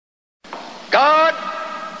God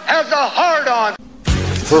has a hard-on.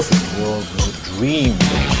 Perfect world, no dream,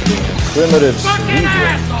 primitive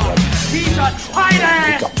cerebral. He's a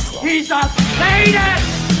traitor! He's a sadist!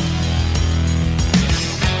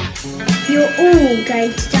 You're all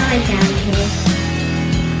going to die down here.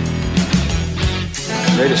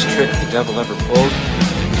 The greatest trick the devil ever pulled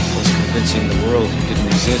was convincing the world he didn't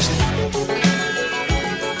exist.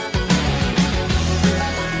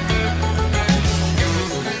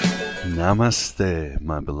 Namaste,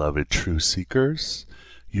 my beloved truth seekers.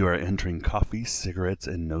 You are entering Coffee, Cigarettes,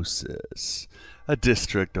 and Gnosis, a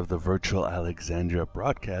district of the virtual Alexandria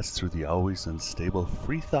broadcast through the always unstable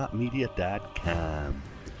freethoughtmedia.com.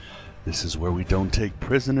 This is where we don't take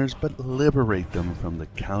prisoners but liberate them from the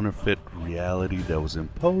counterfeit reality that was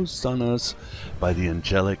imposed on us by the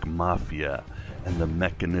angelic mafia and the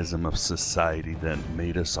mechanism of society that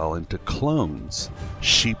made us all into clones,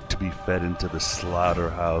 sheep to be fed into the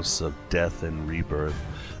slaughterhouse of death and rebirth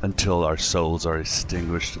until our souls are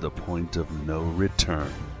extinguished to the point of no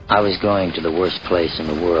return. I was going to the worst place in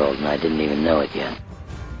the world and I didn't even know it yet.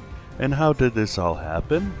 And how did this all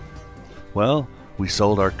happen? Well, we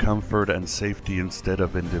sold our comfort and safety instead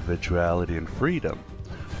of individuality and freedom.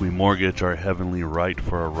 We mortgage our heavenly right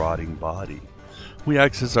for a rotting body. We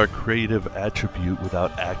access our creative attribute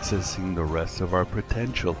without accessing the rest of our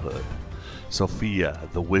potentialhood. Sophia,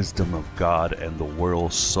 the wisdom of God and the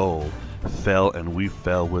world's soul, fell and we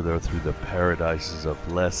fell with her through the paradises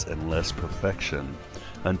of less and less perfection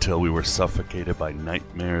until we were suffocated by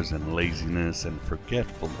nightmares and laziness and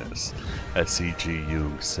forgetfulness, as C.G.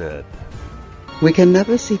 Jung said. We can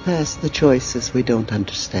never see past the choices we don't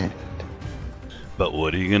understand. But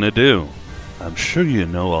what are you gonna do? I'm sure you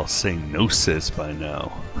know I'll say Gnosis by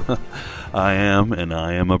now. I am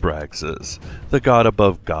Abraxas, the god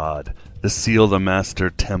above God, the seal the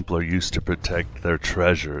Master Templar used to protect their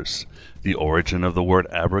treasures, the origin of the word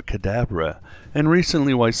abracadabra, and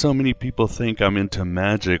recently why so many people think I'm into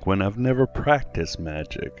magic when I've never practiced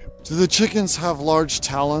magic. Do the chickens have large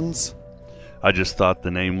talons? I just thought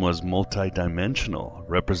the name was multidimensional,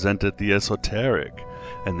 represented the esoteric,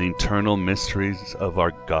 and the internal mysteries of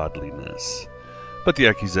our godliness. But the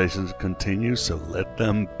accusations continue, so let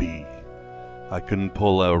them be. I couldn't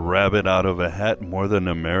pull a rabbit out of a hat more than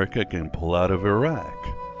America can pull out of Iraq.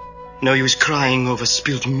 No, he was crying over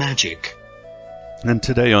spilled magic. And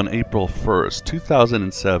today on April 1st,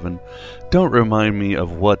 2007, don't remind me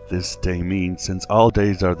of what this day means, since all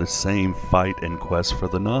days are the same fight and quest for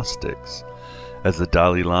the Gnostics. As the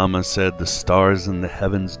Dalai Lama said, the stars in the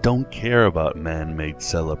heavens don't care about man-made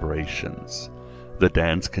celebrations. The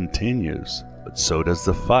dance continues, but so does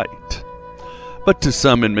the fight. But to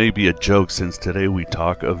some it may be a joke, since today we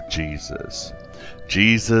talk of Jesus.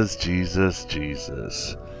 Jesus, Jesus,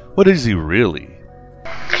 Jesus. What is he really?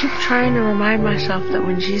 I keep trying to remind myself that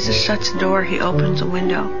when Jesus shuts a door, he opens a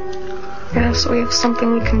window. Yeah, so we have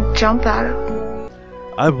something we can jump out of.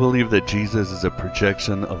 I believe that Jesus is a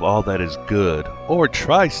projection of all that is good, or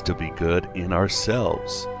tries to be good, in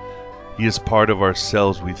ourselves. He is part of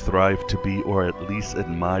ourselves we thrive to be, or at least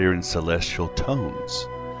admire in celestial tones.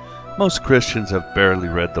 Most Christians have barely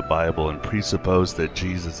read the Bible and presuppose that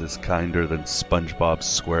Jesus is kinder than SpongeBob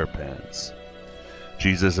SquarePants.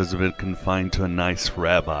 Jesus has been confined to a nice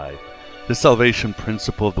rabbi, the salvation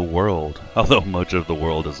principle of the world, although much of the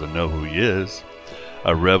world doesn't know who he is,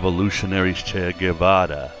 a revolutionary Che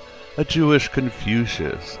Guevara, a Jewish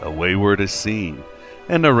Confucius, a wayward Essene,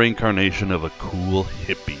 and a reincarnation of a cool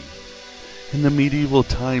hippie. In the medieval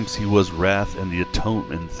times he was wrath and the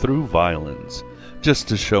atonement through violence, just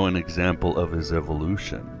to show an example of his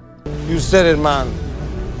evolution. You said it, man.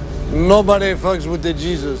 Nobody fucks with the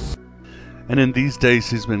Jesus. And in these days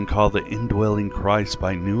he's been called the indwelling Christ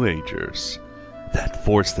by New Agers, that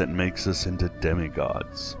force that makes us into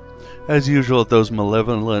demigods. As usual, those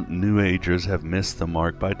malevolent New Agers have missed the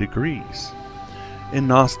mark by degrees. In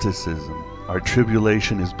Gnosticism, our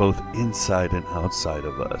tribulation is both inside and outside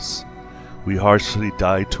of us. We harshly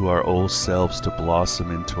die to our old selves to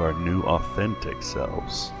blossom into our new authentic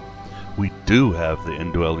selves. We do have the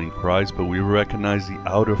indwelling Christ, but we recognize the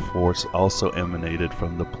outer force also emanated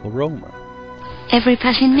from the pleroma. Every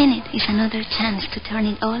passing minute is another chance to turn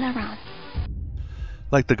it all around.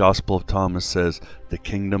 Like the Gospel of Thomas says, the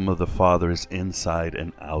kingdom of the Father is inside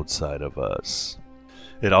and outside of us.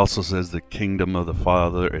 It also says the kingdom of the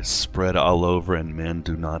Father is spread all over and men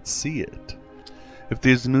do not see it. If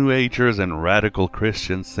these New Agers and radical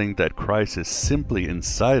Christians think that Christ is simply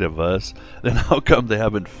inside of us, then how come they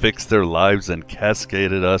haven't fixed their lives and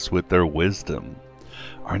cascaded us with their wisdom?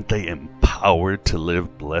 Aren't they empowered to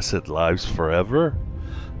live blessed lives forever?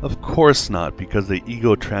 Of course not, because the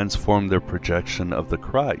ego transformed their projection of the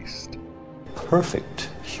Christ. Perfect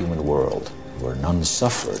human world where none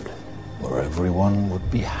suffered, where everyone would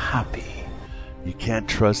be happy. You can't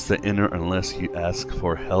trust the inner unless you ask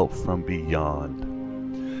for help from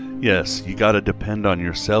beyond. Yes, you gotta depend on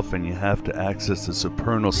yourself, and you have to access the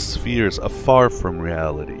supernal spheres afar from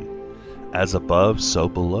reality. As above, so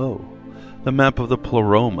below. The map of the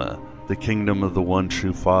pleroma, the kingdom of the one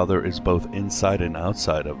true Father, is both inside and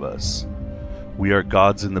outside of us. We are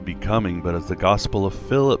gods in the becoming, but as the Gospel of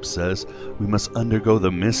Philip says, we must undergo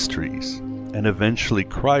the mysteries, and eventually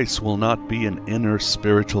Christ will not be an inner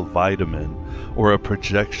spiritual vitamin or a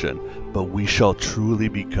projection, but we shall truly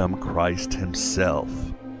become Christ himself.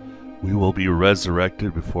 We will be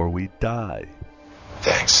resurrected before we die.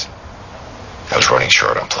 Thanks. I was running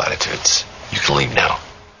short on platitudes. You can leave now.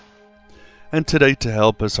 And today to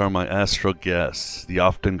help us are my astral guests, the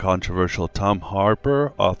often controversial Tom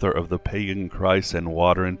Harpur, author of The Pagan Christ and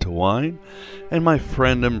Water into Wine, and my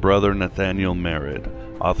friend and brother Nathaniel Merritt,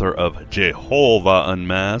 author of Jehovah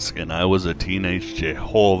Unmasked and I Was a Teenage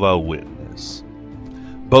Jehovah Witness.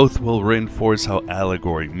 Both will reinforce how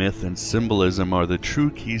allegory, myth, and symbolism are the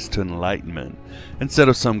true keys to enlightenment, instead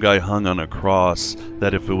of some guy hung on a cross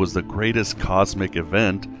that, if it was the greatest cosmic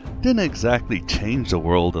event, didn't exactly change the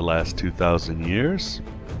world the last 2,000 years.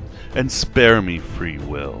 And spare me free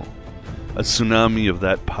will. A tsunami of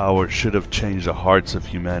that power should have changed the hearts of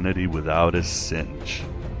humanity without a cinch.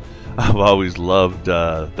 I've always loved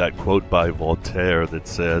that quote by Voltaire that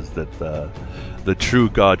says that the true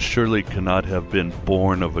God surely cannot have been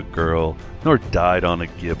born of a girl, nor died on a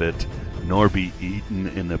gibbet, nor be eaten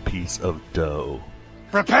in a piece of dough.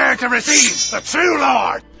 Prepare to receive the true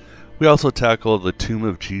Lord! We also tackle the Tomb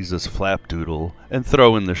of Jesus flapdoodle and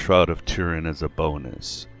throw in the Shroud of Turin as a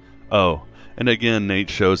bonus. Oh, and again Nate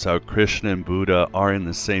shows how Krishna and Buddha are in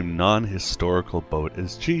the same non-historical boat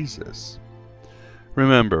as Jesus.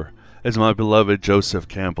 Remember, as my beloved Joseph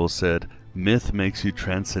Campbell said, myth makes you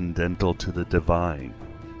transcendental to the divine.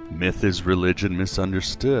 Myth is religion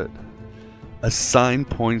misunderstood. A sign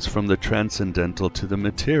points from the transcendental to the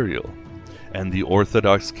material, and the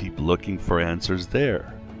Orthodox keep looking for answers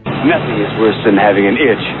there. Nothing is worse than having an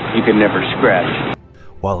itch you can never scratch.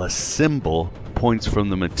 While a symbol points from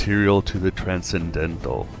the material to the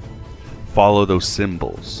transcendental. Follow those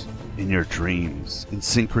symbols in your dreams, in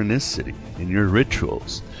synchronicity, in your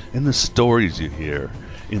rituals, in the stories you hear,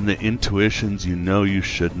 in the intuitions you know you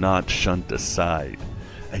should not shunt aside,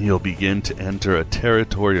 and you'll begin to enter a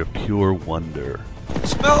territory of pure wonder.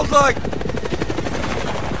 Smells like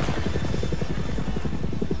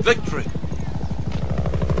victory.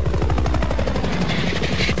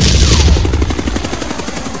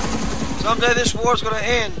 Someday this war's gonna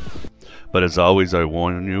end. But as always, I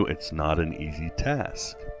warn you, it's not an easy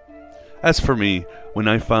task. As for me, when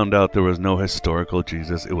I found out there was no historical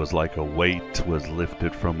Jesus, it was like a weight was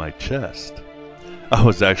lifted from my chest. I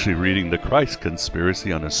was actually reading The Christ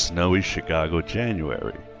Conspiracy on a snowy Chicago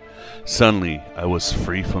January. Suddenly, I was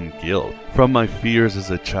free from guilt, from my fears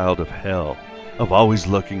as a child of hell, of always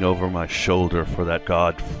looking over my shoulder for that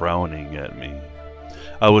God frowning at me.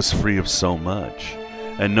 I was free of so much,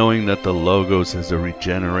 and knowing that the Logos is a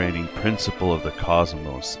regenerating principle of the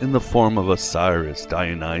cosmos in the form of Osiris,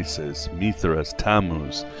 Dionysus, Mithras,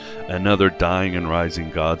 Tammuz, and other dying and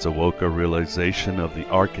rising gods, awoke a realization of the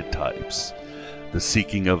archetypes, the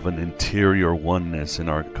seeking of an interior oneness in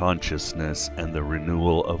our consciousness, and the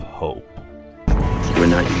renewal of hope. You're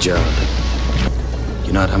not your job.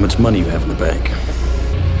 You're not how much money you have in the bank.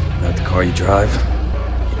 You're not the car you drive.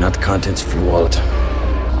 You're not the contents of your wallet.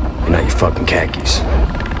 You're not your fucking khakis.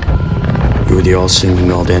 You're the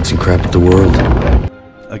all-singing, all-dancing crap of the world.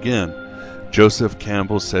 Again, Joseph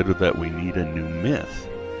Campbell said that we need a new myth.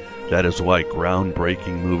 That is why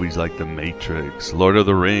groundbreaking movies like The Matrix, Lord of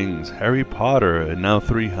the Rings, Harry Potter, and now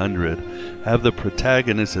 300 have the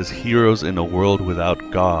protagonists as heroes in a world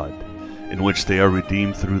without God, in which they are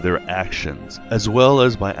redeemed through their actions, as well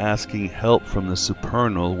as by asking help from the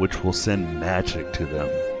supernal, which will send magic to them.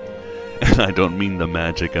 And I don't mean the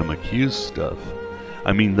magic I'm accused of.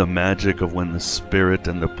 I mean the magic of when the spirit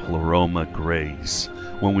and the pleroma grace,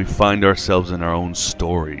 when we find ourselves in our own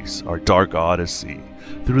stories, our dark odyssey,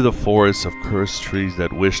 through the forests of cursed trees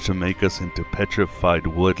that wish to make us into petrified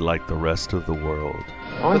wood like the rest of the world.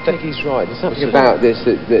 I think he's right. There's something about this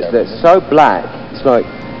that's so black. It's like,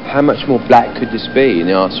 how much more black could this be? And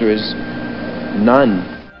the answer is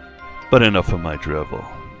none. But enough of my drivel.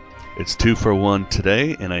 It's 2 for 1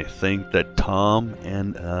 today, and I think that Tom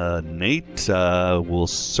and Nate will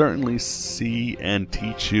certainly see and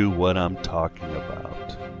teach you what I'm talking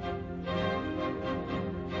about.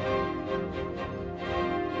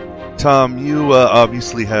 Tom, you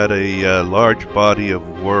obviously had a large body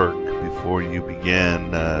of work before you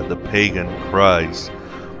began the Pagan Christ.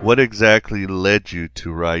 What exactly led you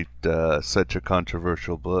to write such a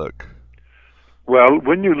controversial book? Well,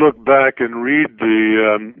 when you look back and read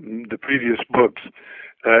the previous books,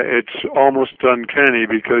 it's almost uncanny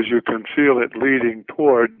because you can feel it leading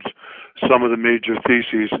towards some of the major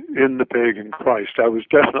theses in the Pagan Christ. I was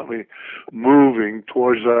definitely moving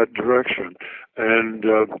towards that direction. And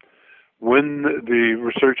when the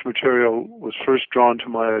research material was first drawn to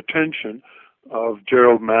my attention of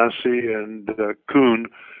Gerald Massey and Kuhn,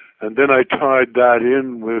 and then I tied that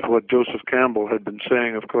in with what Joseph Campbell had been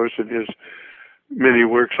saying, of course, in his many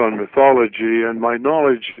works on mythology, and my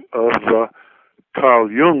knowledge of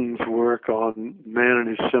Carl Jung's work on man and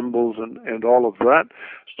his symbols and all of that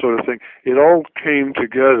sort of thing, it all came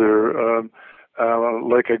together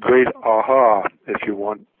like a great aha, if you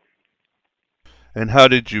want. And how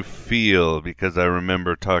did you feel? Because I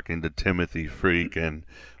remember talking to Timothy Freak, and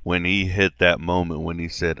when he hit that moment when he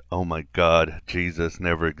said, "Oh my God, Jesus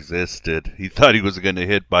never existed," he thought he was going to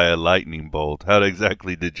hit by a lightning bolt. How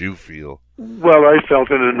exactly did you feel? Well, I felt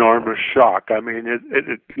an enormous shock. I mean,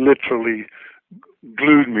 it literally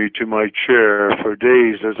glued me to my chair for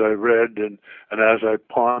days as I read and as I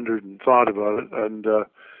pondered and thought about it. And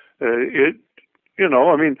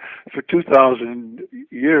I mean, for 2,000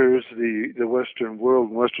 years, the Western world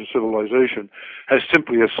and Western civilization has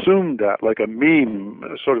simply assumed that, like a meme,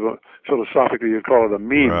 sort of philosophically you'd call it a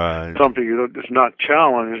meme, right. Something that's not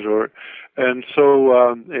challenged, and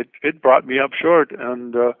so it brought me up short.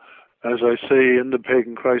 And as I say in the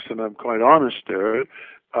Pagan Christ, and I'm quite honest there,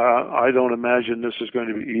 I don't imagine this is going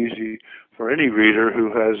to be easy for any reader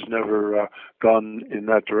who has never gone in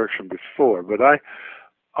that direction before. But I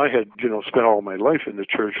had, spent all my life in the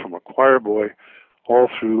church, from a choir boy all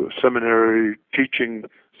through seminary, teaching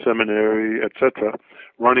seminary, etc.,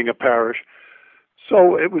 running a parish.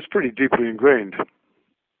 So it was pretty deeply ingrained.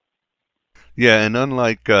 Yeah, and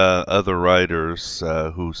unlike other writers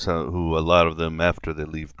who a lot of them, after they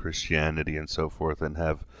leave Christianity and so forth and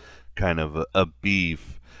have kind of a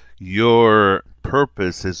beef, your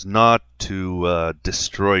purpose is not to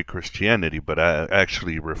destroy Christianity, but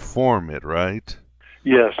actually reform it, right?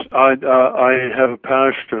 Yes, I have a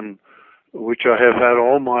passion, which I have had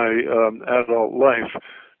all my adult life,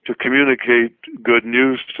 to communicate good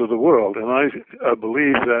news to the world. And I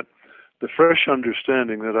believe that the fresh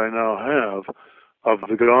understanding that I now have of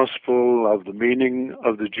the gospel, of the meaning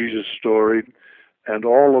of the Jesus story, and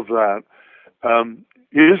all of that,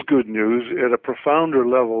 is good news at a profounder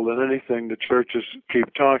level than anything the churches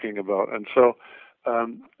keep talking about. And so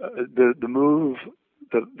the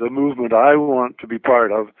movement I want to be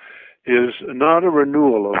part of is not a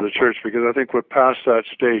renewal of the church, because I think we're past that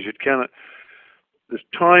stage. The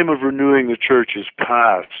time of renewing the church is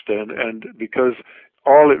past, and because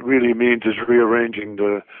all it really means is rearranging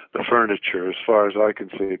the furniture, as far as I can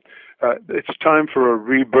see. It's time for a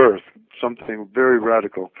rebirth, something very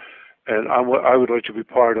radical, and I would like to be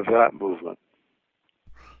part of that movement.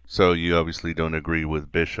 So you obviously don't agree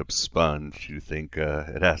with Bishop Sponge. You think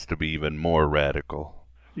it has to be even more radical.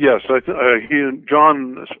 Yes,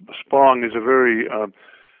 John Spong is a very,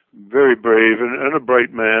 very brave and a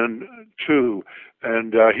bright man too,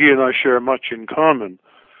 and he and I share much in common.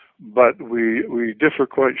 But we differ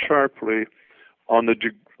quite sharply on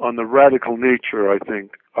the radical nature, I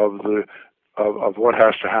think, of what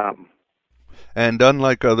has to happen. And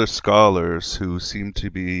unlike other scholars who seem to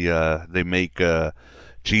be, they make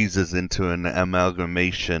Jesus into an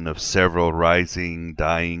amalgamation of several rising,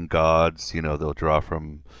 dying gods. They'll draw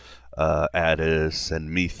from Attis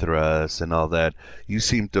and Mithras and all that. You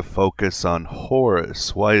seem to focus on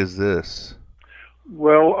Horus. Why is this?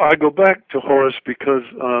 Well, I go back to Horus because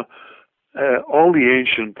all the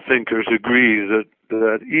ancient thinkers agree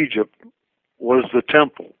that Egypt was the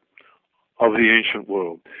temple of the ancient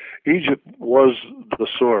world. Egypt was the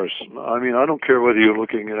source. I mean, I don't care whether you're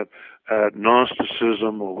looking at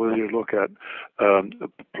Gnosticism or whether you look at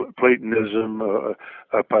Platonism,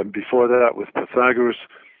 before that with Pythagoras.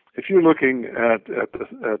 If you're looking at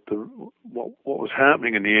what was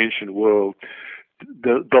happening in the ancient world,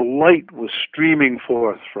 the light was streaming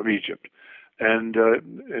forth from Egypt. And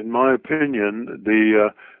in my opinion,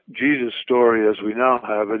 the Jesus story as we now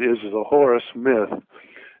have it is the Horus myth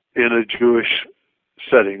in a Jewish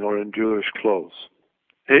setting or in Jewish clothes.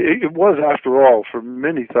 It was, after all, for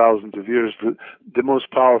many thousands of years, the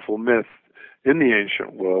most powerful myth in the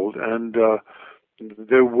ancient world. And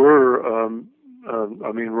there were,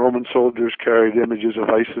 Roman soldiers carried images of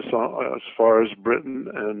Isis as far as Britain,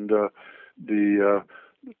 and the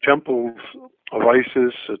temples of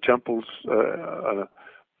Isis, temples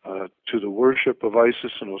to the worship of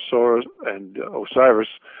Isis and Osiris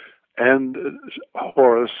and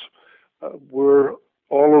Horus were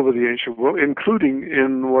all over the ancient world, including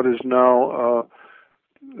in what is now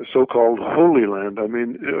the so-called Holy Land. I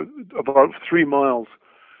mean, about 3 miles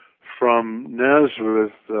from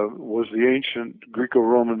Nazareth was the ancient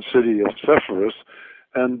Greco-Roman city of Sepphoris,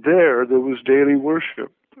 and there was daily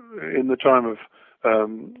worship in the time of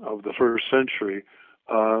the first century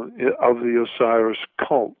of the Osiris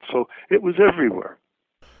cult. So it was everywhere.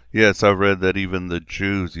 Yes, I've read that even the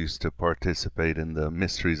Jews used to participate in the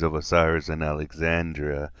mysteries of Osiris in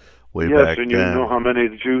Alexandria way back then. Yes, and you know how many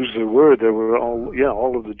Jews there were. There were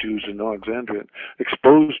all of the Jews in Alexandria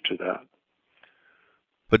exposed to that.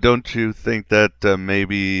 But don't you think that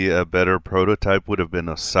maybe a better prototype would have been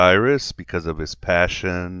Osiris because of his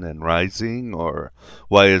passion and rising, or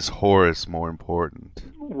why is Horus more important?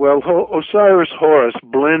 Well, Osiris, Horus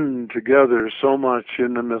blend together so much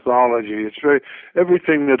in the mythology. It's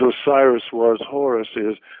everything that Osiris was, Horus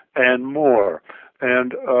is, and more.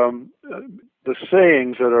 And the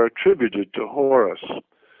sayings that are attributed to Horus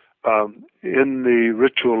in the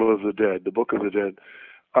Ritual of the Dead, the Book of the Dead,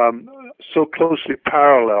 so closely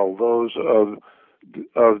parallel those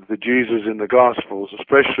of the Jesus in the Gospels,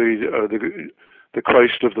 especially the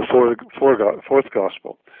Christ of the fourth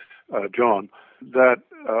Gospel, John, that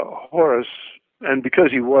Horus, and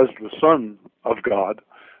because he was the Son of God,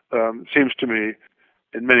 seems to me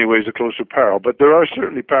in many ways a closer parallel. But there are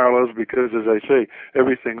certainly parallels because, as I say,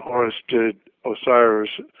 everything Horus did,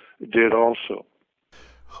 Osiris did also.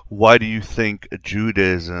 Why do you think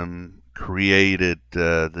Judaism created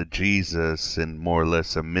the Jesus in more or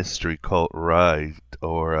less a mystery cult rite,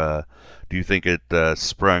 or do you think it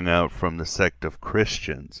sprung out from the sect of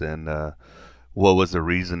Christians? And what was the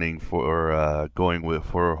reasoning for going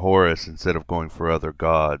for Horus instead of going for other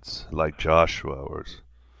gods like Joshua?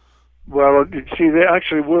 Well, you see, they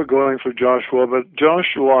actually were going for Joshua, but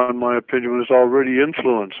Joshua, in my opinion, was already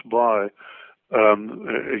influenced by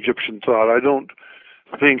Egyptian thought. I don't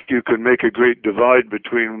think you can make a great divide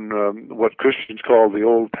between what Christians call the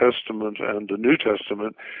Old Testament and the New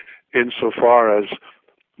Testament, insofar as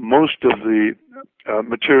most of the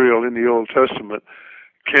material in the Old Testament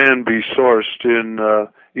can be sourced in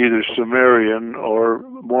either Sumerian or,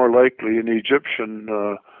 more likely, in Egyptian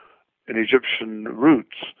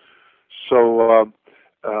roots. So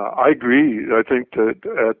I agree. I think that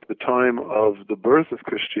at the time of the birth of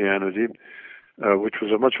Christianity, which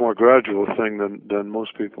was a much more gradual thing than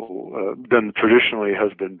most people, than traditionally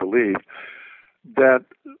has been believed, that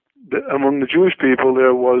among the Jewish people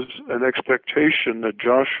there was an expectation that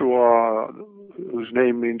Joshua, whose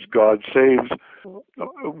name means God saves,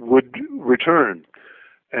 would return.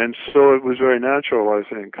 And so it was very natural, I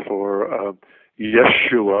think, for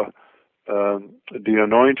Yeshua, the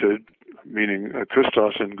anointed, meaning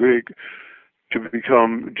Christos in Greek, to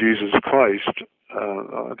become Jesus Christ.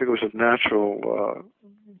 I think it was a natural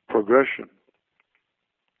progression.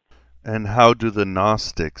 And how do the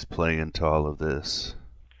Gnostics play into all of this?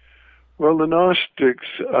 Well, the Gnostics,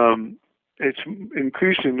 it's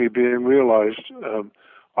increasingly being realized,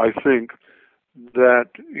 I think, that,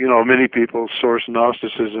 many people source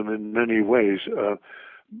Gnosticism in many ways,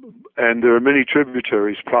 and there are many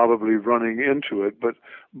tributaries probably running into it, but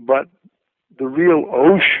the real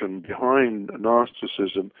ocean behind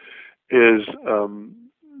Gnosticism is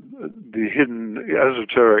the hidden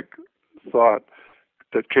esoteric thought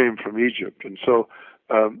that came from Egypt. And so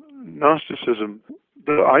Gnosticism,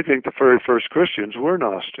 I think the very first Christians were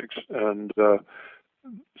Gnostics, and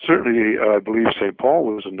certainly I believe St. Paul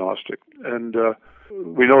was a Gnostic. And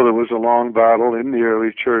we know there was a long battle in the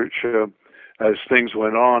early church as things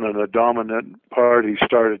went on, and a dominant party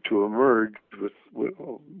started to emerge,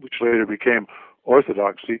 which later became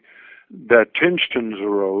Orthodoxy, that tensions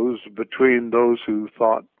arose between those who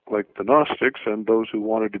thought like the Gnostics and those who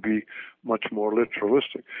wanted to be much more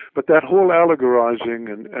literalistic. But that whole allegorizing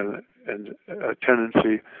and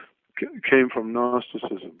tendency came from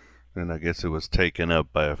Gnosticism. And I guess it was taken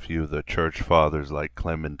up by a few of the church fathers like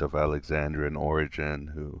Clement of Alexandria and Origen,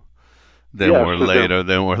 who then were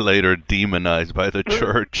later demonized by the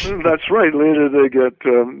church. That's right. Later they get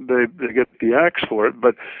the axe for it.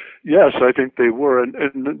 But yes, I think they were. And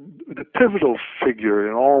the pivotal figure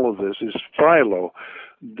in all of this is Philo,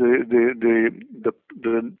 the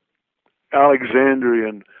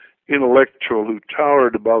Alexandrian intellectual who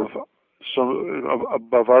towered above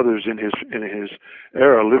others in his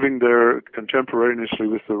era, living there contemporaneously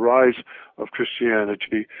with the rise of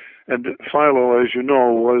Christianity. And Philo, as you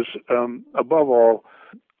know, was above all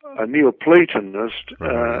a Neoplatonist,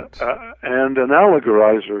 and an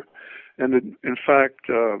allegorizer. And in fact,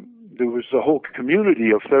 there was a whole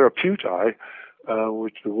community of therapeutai,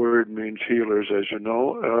 which the word means healers, as you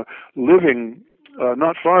know, living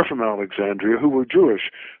not far from Alexandria, who were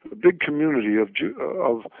Jewish. A big community of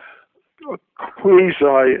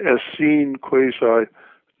quasi-Essene,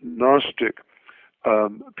 quasi-Gnostic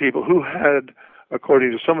people who had,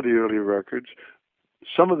 according to some of the early records,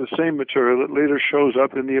 some of the same material that later shows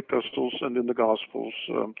up in the epistles and in the Gospels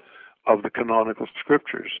of the canonical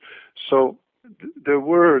scriptures. So there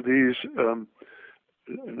were these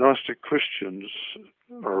Gnostic Christians,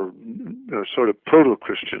 or sort of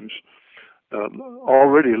proto-Christians,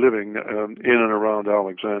 already living in and around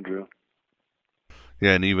Alexandria.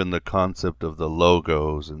 Yeah, and even the concept of the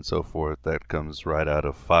logos and so forth, that comes right out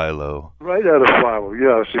of Philo. Right out of Philo,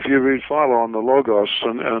 yes. If you read Philo on the logos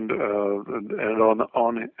and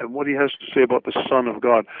on what he has to say about the Son of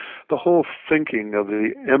God, the whole thinking of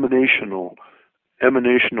the emanational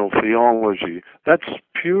theology, that's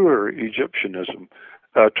pure Egyptianism,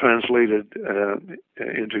 translated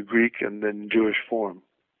into Greek and then Jewish form.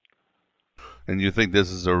 And you think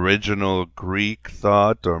this is original Greek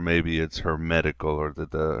thought, or maybe it's Hermetical, or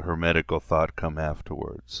did the Hermetical thought come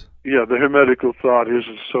afterwards? Yeah, the Hermetical thought is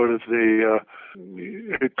sort of the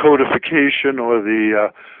codification, or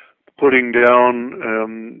the putting down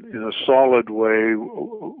in a solid way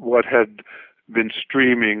what had been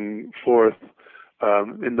streaming forth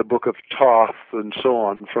in the book of Thoth and so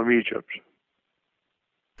on from Egypt.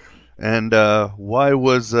 And why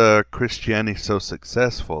was Christianity so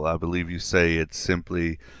successful? I believe you say it's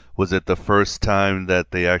simply, was it the first time that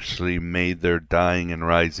they actually made their dying and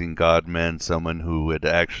rising God-man someone who had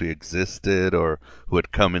actually existed or who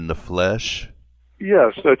had come in the flesh?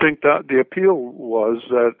 Yes, I think that the appeal was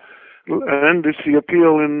that, and it's the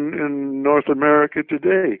appeal in North America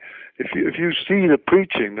today. If you see the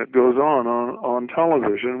preaching that goes on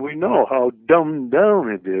television, we know how dumbed down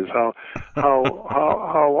it is, how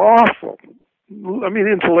awful. I mean,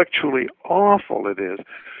 intellectually awful it is,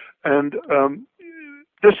 and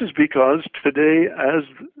this is because today, as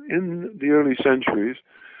in the early centuries,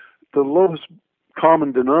 the lowest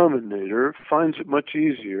common denominator finds it much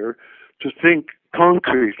easier to think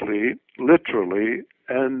concretely, literally,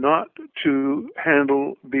 and not to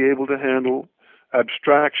be able to handle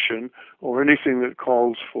abstraction or anything that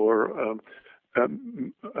calls for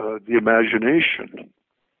the imagination.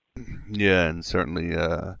 Yeah, and certainly,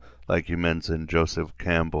 like you mentioned, Joseph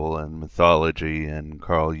Campbell and mythology and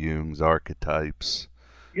Carl Jung's archetypes.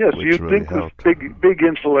 Yes, you really think helped. with big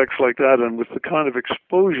intellects like that, and with the kind of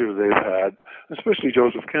exposure they've had, especially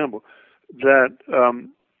Joseph Campbell, that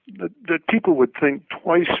that people would think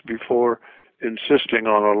twice before insisting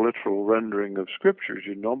on a literal rendering of scriptures,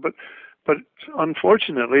 you know. But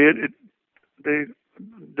unfortunately,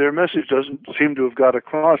 their message doesn't seem to have got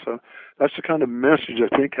across. That's the kind of message I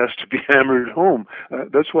think has to be hammered home.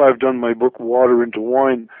 That's why I've done my book Water into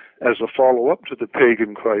Wine as a follow-up to the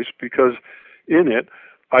Pagan Christ, because in it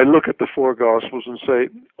I look at the four Gospels and say,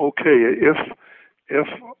 okay, if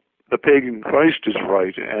the Pagan Christ is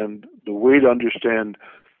right, and the way to understand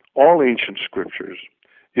all ancient scriptures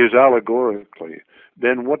is allegorically,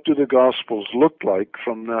 then what do the Gospels look like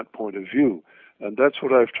from that point of view? And that's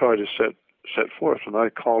what I've tried to set forth, and I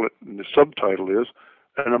call it, and the subtitle is,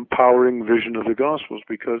 An Empowering Vision of the Gospels,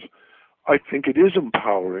 because I think it is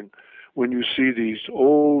empowering when you see these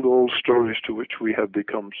old stories to which we have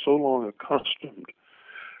become so long accustomed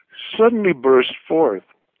suddenly burst forth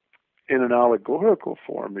in an allegorical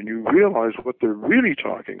form, and you realize what they're really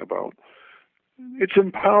talking about. It's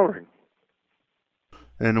empowering.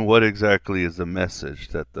 And what exactly is the message?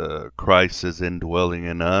 That the Christ is indwelling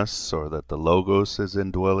in us, or that the Logos is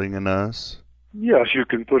indwelling in us? Yes, you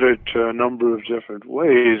can put it a number of different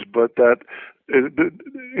ways, but that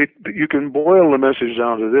you can boil the message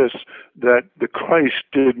down to this, that the Christ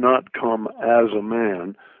did not come as a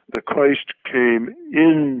man. The Christ came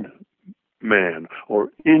in man,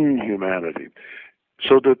 or in humanity.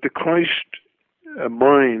 So that the Christ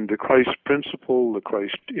mind, the Christ principle, the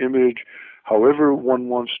Christ image, however one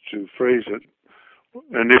wants to phrase it,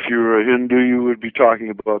 and if you're a Hindu, you would be talking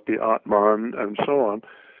about the Atman and so on,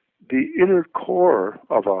 the inner core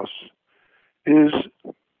of us is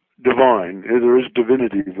divine. There is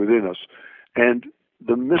divinity within us. And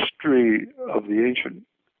the mystery of the ancient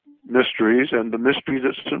mysteries, and the mystery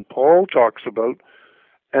that St. Paul talks about,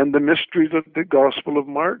 and the mystery that the Gospel of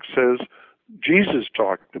Mark says Jesus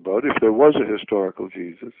talked about, if there was a historical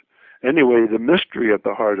Jesus. Anyway, the mystery at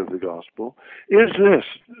the heart of the Gospel is this,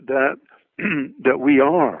 that we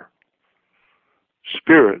are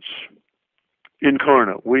spirits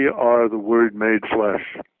incarnate. We are the Word made flesh,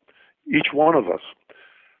 each one of us.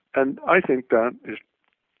 And I think that is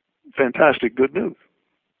fantastic good news.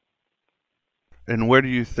 And where do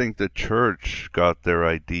you think the church got their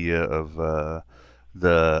idea of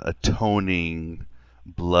the atoning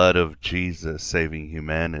blood of Jesus saving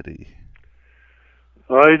humanity?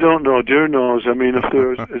 I don't know. Dear knows. I mean,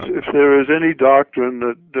 if there is any doctrine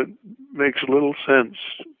that makes little sense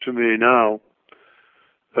to me now,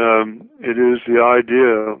 it is the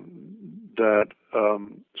idea that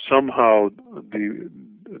somehow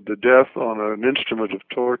the death on an instrument of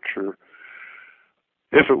torture,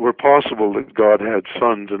 if it were possible that God had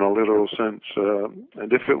sons in a literal sense,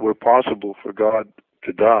 and if it were possible for God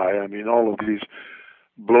to die, I mean, all of these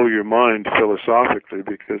blow your mind philosophically,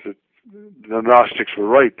 because the Gnostics were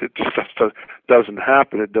right. It just doesn't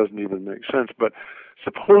happen. It doesn't even make sense. But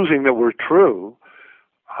supposing that we're true,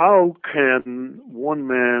 how can one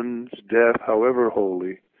man's death, however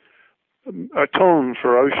holy, atone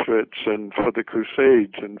for Auschwitz and for the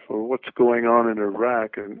Crusades and for what's going on in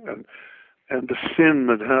Iraq and the sin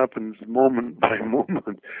that happens moment by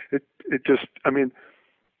moment? It's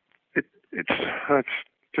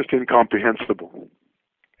just incomprehensible.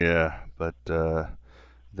 Yeah, but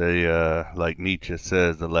they, like Nietzsche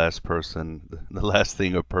says, the last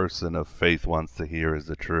thing a person of faith wants to hear is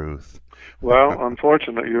the truth. Well,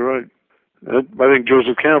 unfortunately, you're right. I think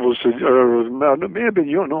Joseph Campbell said, or it may have been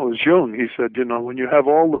Jung, no, it was Jung. He said, when you have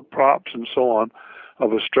all the props and so on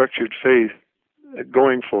of a structured faith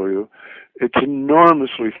going for you, it's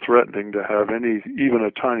enormously threatening to have even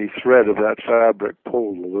a tiny thread of that fabric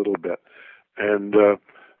pulled a little bit, and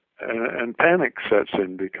panic sets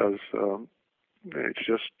in, because it's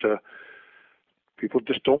just people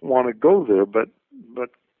just don't want to go there. But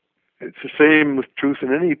it's the same with truth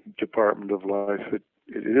in any department of life. It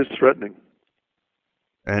is threatening.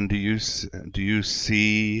 And do you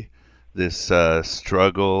see this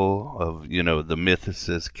struggle of the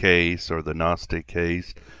mythicist case or the Gnostic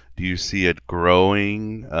case? Do you see it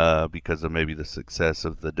growing because of maybe the success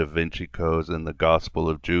of the Da Vinci Codes and the Gospel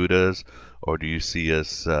of Judas, or do you see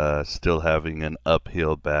us still having an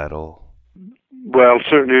uphill battle? Well,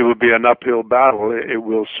 certainly it will be an uphill battle. It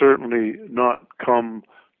will certainly not come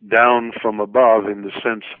down from above, in the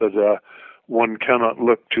sense that one cannot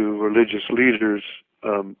look to religious leaders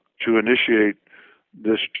to initiate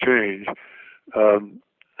this change.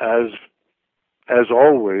 As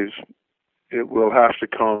always, it will have to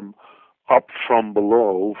come up from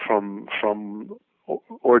below, from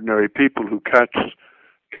ordinary people who catch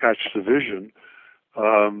the vision.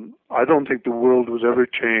 I don't think the world was ever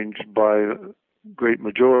changed by great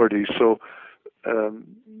majority, so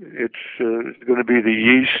it's going to be the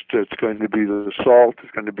yeast, it's going to be the salt,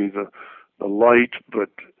 it's going to be the light, but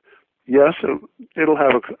yes, it'll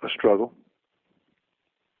have a struggle.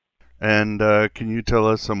 And can you tell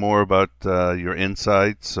us some more about your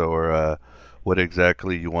insights, or what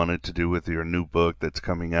exactly you wanted to do with your new book that's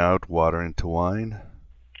coming out, Water into Wine?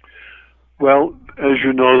 Well, as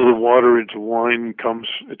you know, the water into wine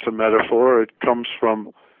it's a metaphor. It comes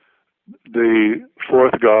from the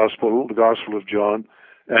fourth gospel, the Gospel of John,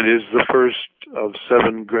 and is the first of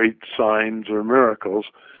 7 great signs or miracles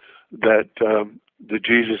that the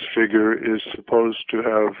Jesus figure is supposed to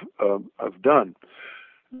have done.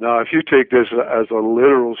 Now, if you take this as a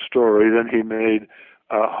literal story, then he made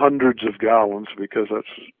hundreds of gallons, because that's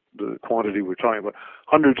the quantity we're talking about,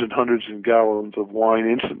 hundreds and hundreds of gallons of wine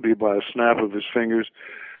instantly by a snap of his fingers,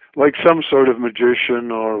 like some sort of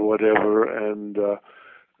magician or whatever, and the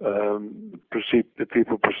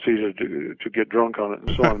people proceeded to get drunk on it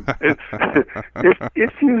and so on.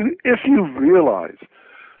 If you realize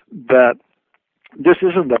that this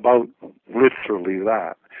isn't about literally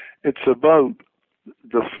that, it's about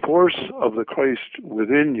the force of the Christ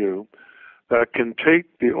within you that can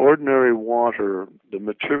take the ordinary water, the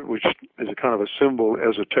material, which is a kind of a symbol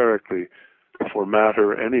esoterically for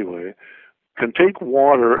matter anyway, can take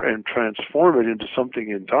water and transform it into something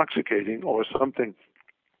intoxicating, or something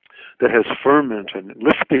that has ferment and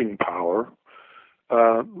lifting power,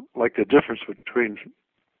 like the difference between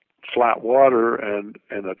flat water and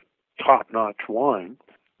a top-notch wine.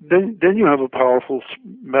 Then you have a powerful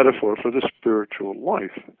metaphor for the spiritual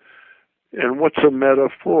life. And what's a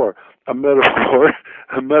metaphor? A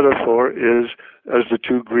metaphor is, as the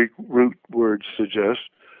 2 Greek root words suggest,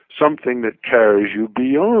 something that carries you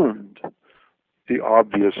beyond the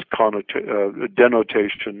obvious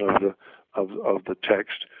denotation of the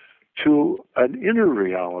text to an inner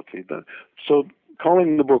reality. So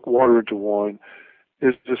calling the book Water into Wine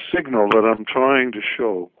is the signal that I'm trying to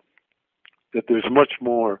show that there's much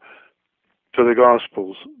more to the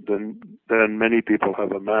Gospels than many people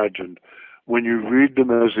have imagined. When you read them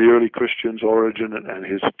as the early Christians, Origen and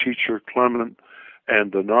his teacher Clement,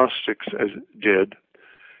 and the Gnostics as did,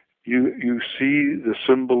 you see the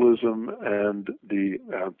symbolism, and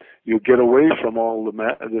you get away from all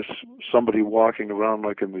this somebody walking around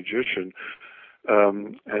like a magician,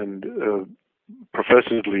 and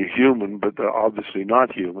professedly human, but obviously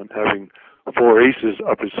not human, having 4 aces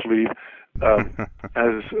up his sleeve.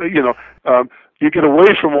 As you know, you get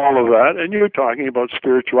away from all of that, and you're talking about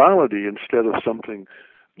spirituality instead of something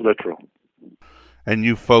literal. And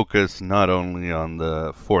you focus not only on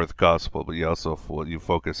the 4th Gospel, but you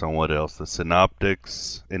focus on what else? The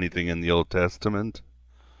Synoptics? Anything in the Old Testament?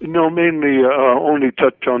 No, mainly only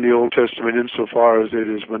touch on the Old Testament insofar as it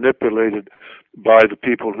is manipulated by the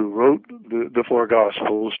people who wrote the 4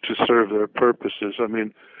 Gospels to serve their purposes. I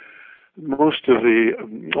mean, most of the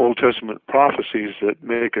Old Testament prophecies that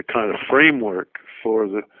make a kind of framework for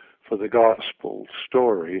the Gospel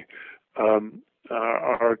story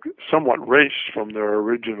are somewhat wrenched from their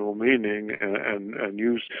original meaning and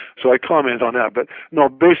used. So I comment on that. But no,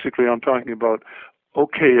 basically I'm talking about,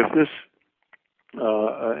 okay,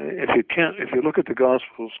 if you look at the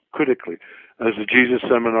Gospels critically, as the Jesus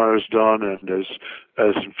Seminar has done, and as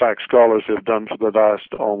in fact scholars have done for the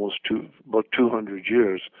last about 200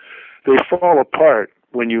 years, they fall apart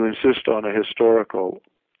when you insist on a historical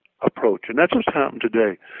approach, and that's what's happened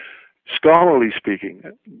today. Scholarly speaking,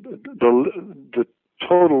 the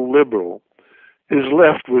total liberal is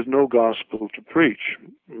left with no gospel to preach.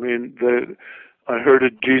 I mean, I heard a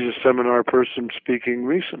Jesus Seminar person speaking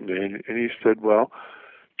recently, and he said, well,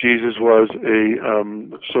 Jesus was a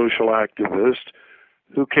social activist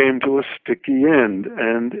who came to a sticky end,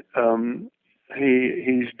 and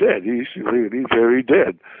he's dead. He's really very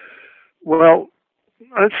dead. Well,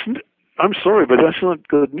 I'm sorry, but that's not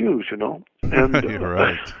good news, you know. And you're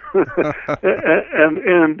right.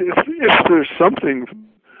 and if there's something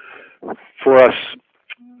for us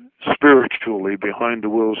spiritually behind the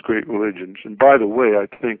world's great religions, and by the way, I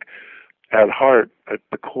think at heart, at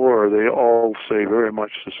the core, they all say very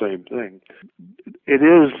much the same thing. It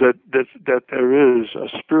is that there is a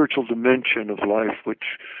spiritual dimension of life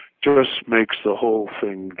which just makes the whole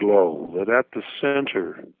thing glow. That at the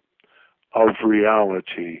center of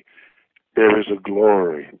reality, there is a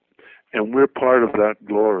glory, and we're part of that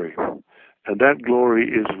glory. And that glory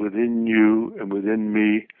is within you and within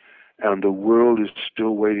me, and the world is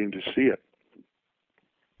still waiting to see it.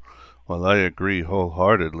 Well, I agree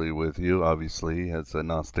wholeheartedly with you, obviously, as a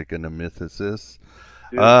Gnostic and a mythicist.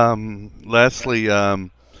 Yeah. Lastly,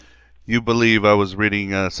 you believe, I was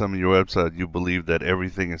reading some of your website, you believe that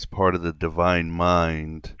everything is part of the divine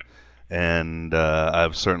mind, and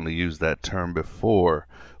I've certainly used that term before.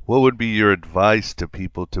 What would be your advice to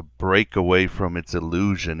people to break away from its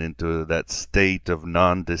illusion into that state of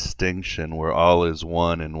non-distinction where all is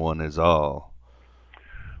one and one is all?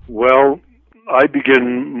 Well, I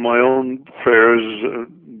begin my own prayers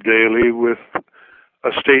daily with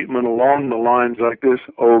a statement along the lines like this: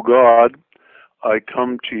 "O God, I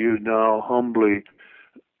come to you now humbly,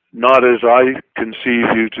 not as I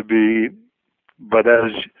conceive you to be, but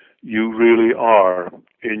as you really are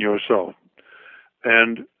in yourself."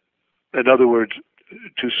 And in other words,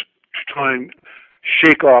 to try and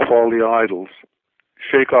shake off all the idols,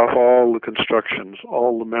 shake off all the constructions,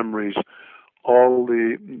 all the memories, all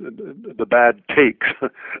the bad takes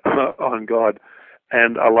on God,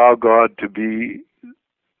 and allow God to be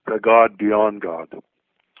the God beyond God,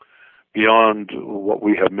 beyond what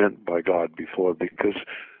we have meant by God before, because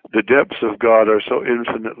the depths of God are so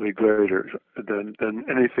infinitely greater than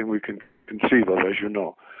anything we can conceive of, as you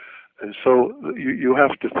know. And so you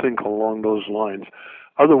have to think along those lines.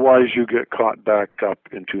 Otherwise, you get caught back up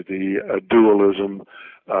into the dualism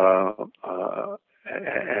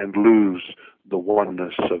and lose the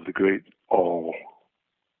oneness of the great all.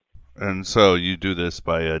 And so you do this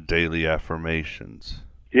by daily affirmations?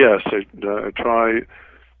 Yes, I try.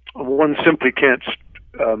 One simply can't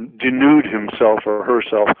denude himself or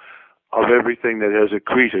herself of everything that has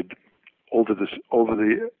accreted over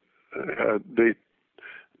the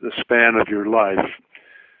span of your life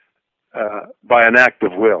by an act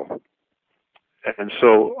of will. And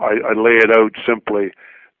so I lay it out simply.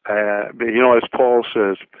 As Paul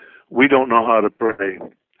says, we don't know how to pray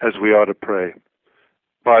as we ought to pray.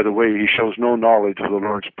 By the way, he shows no knowledge of the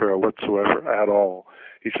Lord's Prayer whatsoever at all.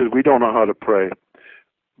 He says we don't know how to pray,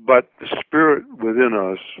 but the Spirit within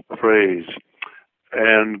us prays,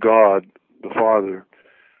 and God, the Father,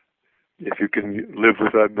 if you can live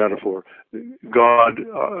with that metaphor, God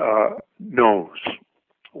knows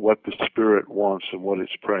what the Spirit wants and what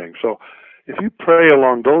it's praying. So if you pray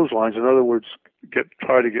along those lines, in other words,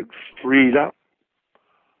 try to get freed up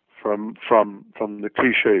from the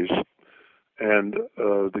cliches and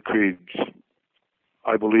the creeds,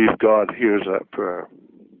 I believe God hears that prayer.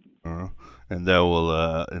 And that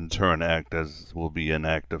will, in turn, will be an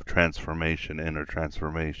act of transformation, inner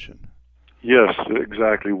transformation. Yes,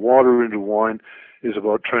 exactly. Water into wine is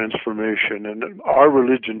about transformation, and our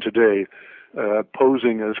religion today,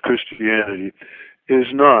 posing as Christianity,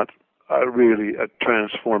 is not really a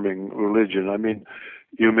transforming religion. I mean,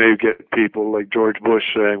 you may get people like George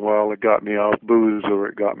Bush saying, well, it got me off booze or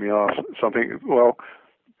it got me off something. Well,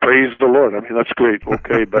 praise the Lord. I mean, that's great.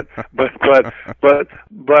 Okay, but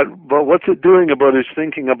what's it doing about his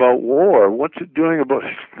thinking about war? What's it doing about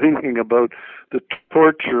his thinking about the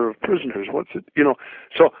torture of prisoners?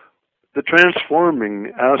 So the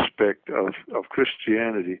transforming aspect of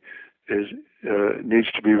Christianity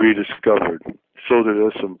needs to be rediscovered, so that,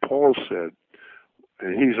 as St. Paul said,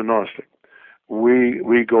 and he's a Gnostic,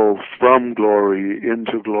 we go from glory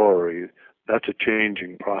into glory. That's a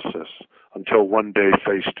changing process until one day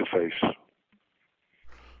face to face.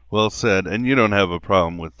 Well said. And you don't have a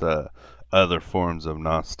problem with other forms of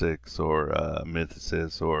Gnostics or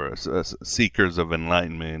mythicists or seekers of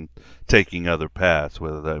enlightenment taking other paths,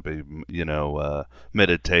 whether that be,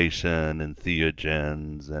 meditation and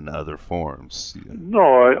theogens and other forms. No,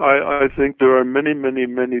 I think there are many, many,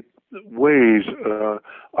 many ways.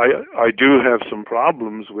 I do have some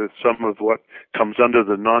problems with some of what comes under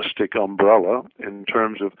the Gnostic umbrella in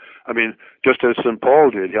terms of, just as St.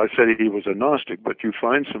 Paul did. I said he was a Gnostic, but you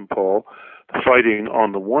find St. Paul fighting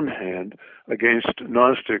on the one hand against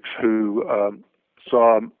Gnostics who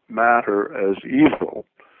saw matter as evil.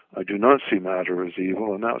 I do not see matter as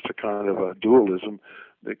evil, and that's a kind of a dualism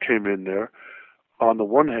that came in there on the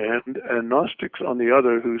one hand, and Gnostics on the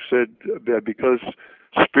other, who said that because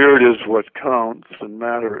spirit is what counts and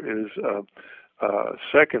matter is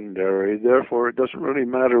secondary, therefore it doesn't really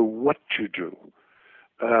matter what you do.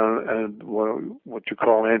 And what you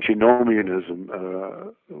call antinomianism.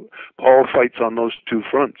 Paul fights on those two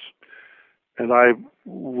fronts. And I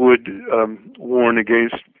would warn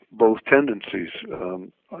against both tendencies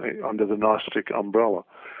under the Gnostic umbrella.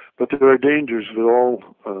 But there are dangers with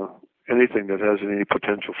anything that has any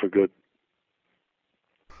potential for good.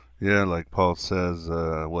 Yeah, like Paul says,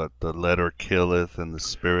 the letter killeth and the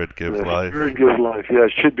spirit gives life. The spirit gives life. Yeah,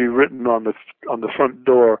 it should be written on the front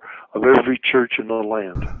door of every church in the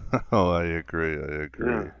land. Oh, I agree.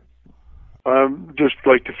 Yeah. Just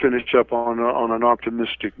like to finish up on an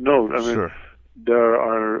optimistic note. Sure. There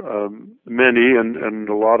are many, and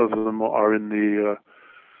a lot of them are in the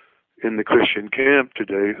Christian camp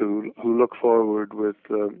today who look forward with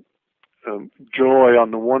joy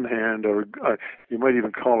on the one hand, or you might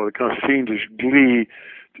even call it a kind of fiendish glee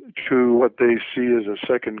to what they see as a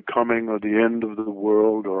second coming or the end of the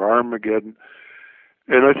world or Armageddon.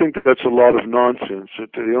 And I think that's a lot of nonsense.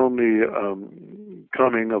 That the only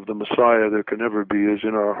coming of the Messiah there can ever be is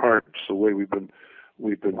in our hearts, the way we've been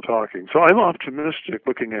talking. So I'm optimistic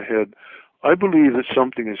looking ahead. I believe that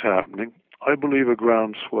something is happening. I believe a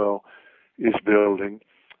groundswell is building,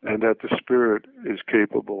 and that the Spirit is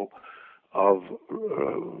capable of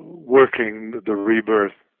working the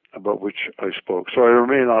rebirth about which I spoke. So I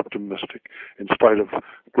remain optimistic in spite of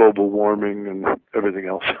global warming and everything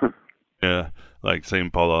else. Yeah, like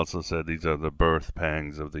St. Paul also said, these are the birth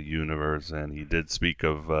pangs of the universe, and he did speak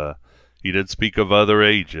of other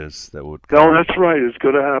ages that would come. No, that's right. It's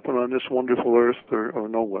going to happen on this wonderful earth or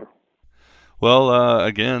nowhere. Well,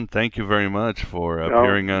 again, thank you very much for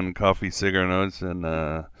appearing on Coffee Cigar Notes and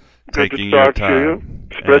taking your time.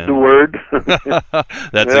 Spread the word.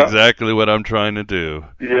 That's exactly what I'm trying to do.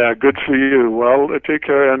 Yeah, good for you. Well, take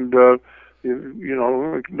care, and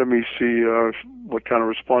let me see what kind of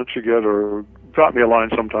response you get, or drop me a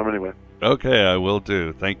line sometime anyway. Okay, I will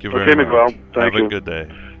do. Thank you very much. Okay, Miguel. Thank you. Have a good day.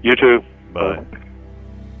 You too. Bye.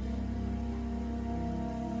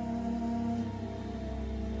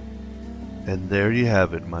 And there you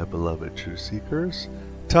have it, my beloved truth seekers.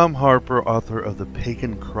 Tom Harpur, author of The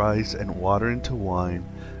Pagan Christ and Water into Wine,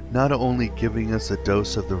 not only giving us a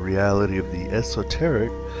dose of the reality of the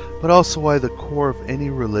esoteric, but also why the core of any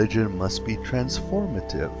religion must be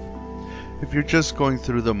transformative. If you're just going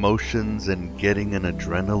through the motions and getting an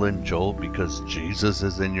adrenaline jolt because Jesus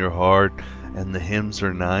is in your heart and the hymns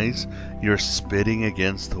are nice, you're spitting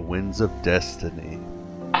against the winds of destiny.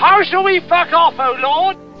 How shall we fuck off, O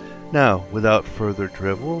Lord? Now, without further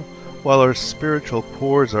drivel, while our spiritual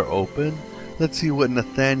pores are open, let's see what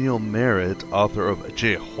Nathaniel Merritt, author of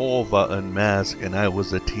Jehovah Unmasked and I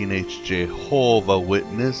Was a Teenage Jehovah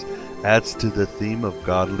Witness, adds to the theme of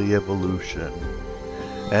godly evolution.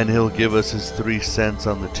 And he'll give us his 3 cents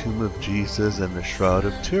on the tomb of Jesus and the Shroud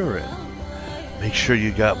of Turin. Make sure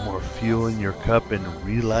you got more fuel in your cup and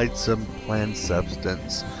relight some plant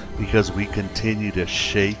substance, because we continue to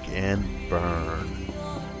shake and burn.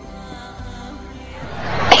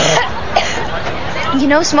 You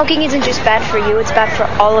know, smoking isn't just bad for you, it's bad for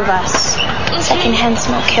all of us. Secondhand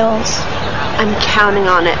smoke kills. I'm counting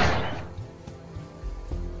on it.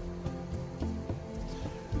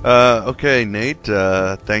 Okay, Nate,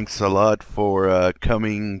 thanks a lot for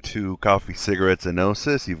coming to Coffee, Cigarettes, and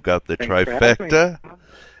Gnosis. You've got the trifecta,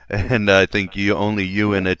 and I think only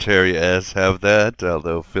you and Terry S. have that,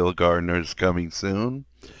 although Phil Gardner's coming soon.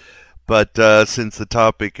 But since the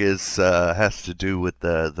topic has to do with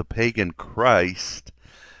the Pagan Christ,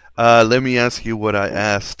 let me ask you what I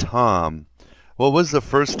asked Tom. What was the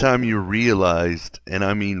first time you realized, and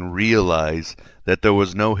I mean realized, that there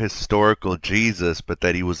was no historical Jesus, but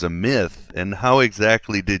that he was a myth? And how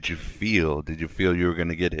exactly did you feel? Did you feel you were going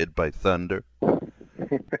to get hit by thunder?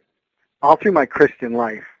 All through my Christian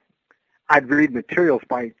life, I'd read materials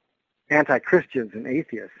by anti-Christians and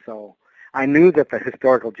atheists, so I knew that the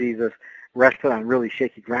historical Jesus rested on really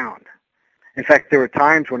shaky ground. In fact, there were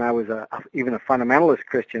times when I was even a fundamentalist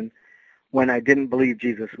Christian when I didn't believe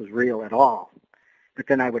Jesus was real at all. But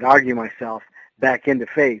then I would argue myself back into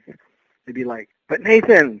faith. They'd be like, but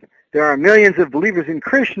Nathan, there are millions of believers in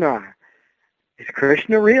Krishna. Is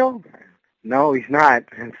Krishna real? No, he's not.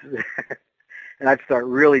 And I'd start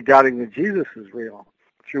really doubting that Jesus was real.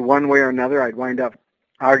 Through one way or another, I'd wind up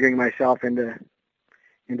arguing myself into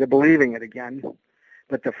believing it again.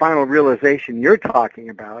 But the final realization you're talking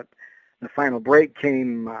about, the final break,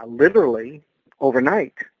 came literally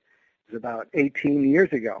overnight. It was about 18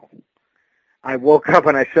 years ago. I woke up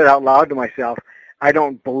and I said out loud to myself, I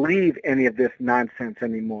don't believe any of this nonsense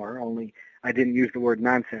anymore, only I didn't use the word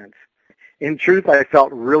nonsense. In truth, I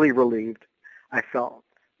felt really relieved. I felt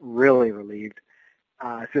really relieved.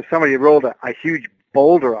 As if somebody rolled a huge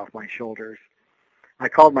boulder off my shoulders. I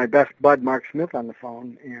called my best bud, Mark Smith, on the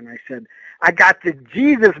phone, and I said, I got the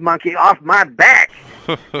Jesus monkey off my back.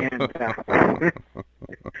 And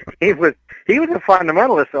he was a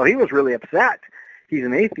fundamentalist, so he was really upset. He's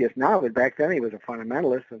an atheist now, but back then he was a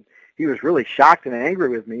fundamentalist, and he was really shocked and angry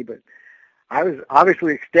with me, but I was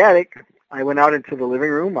obviously ecstatic. I went out into the living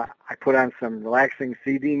room. I put on some relaxing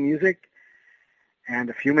CD music, and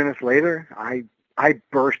a few minutes later, I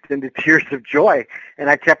burst into tears of joy, and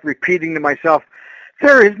I kept repeating to myself,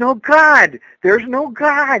 there is no God. There's no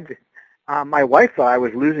God. My wife thought I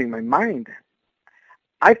was losing my mind.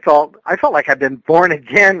 I felt like I'd been born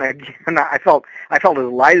again. I felt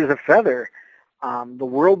as light as a feather. The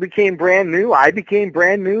world became brand new. I became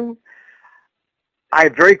brand new. I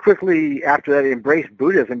very quickly, after that, embraced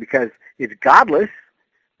Buddhism because it's godless,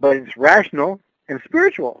 but it's rational and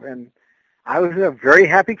spiritual. And I was a very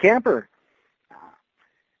happy camper.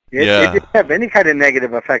 It didn't have any kind of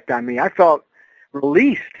negative effect on me. I felt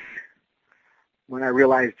released when I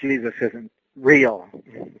realized Jesus isn't real.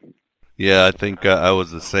 Yeah, I think I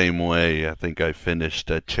was the same way. I think I finished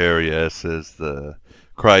Cherry S's The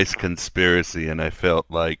Christ Conspiracy, and I felt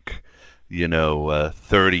like,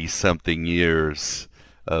 30-something years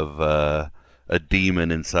of a demon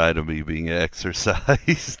inside of me being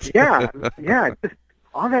exorcised. Yeah, just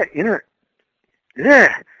all that inner,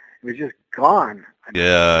 it was just gone.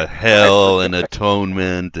 Yeah, hell and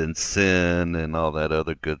atonement and sin and all that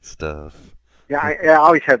other good stuff. Yeah, I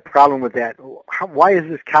always had a problem with that. Why is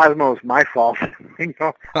this cosmos my fault?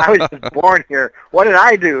 I was just born here. What did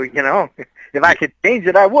I do? If I could change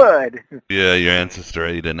it, I would. Yeah, your ancestor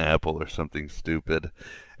ate an apple or something stupid.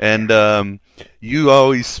 And you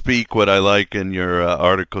always speak, what I like in your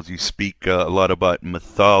articles, you speak a lot about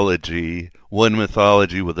mythology. One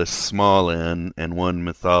mythology with a small n and one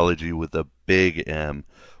mythology with a big M.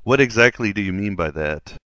 What exactly do you mean by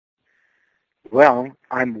that? Well,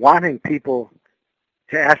 I'm wanting people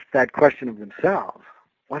to ask that question of themselves.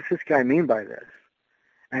 What's this guy mean by this?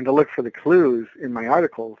 And to look for the clues in my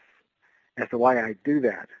articles as to why I do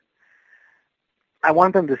that. I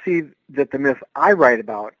want them to see that the myths I write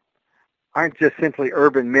about aren't just simply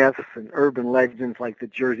urban myths and urban legends like the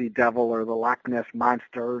Jersey Devil or the Loch Ness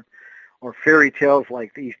Monster, or fairy tales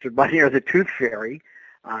like the Easter Bunny or the Tooth Fairy,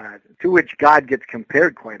 to which God gets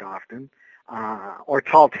compared quite often, or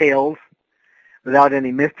tall tales without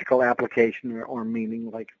any mystical application or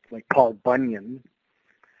meaning like Paul Bunyan,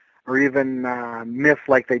 or even myths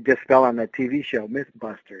like they dispel on that TV show,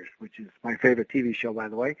 Mythbusters, which is my favorite TV show, by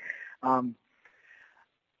the way. I'm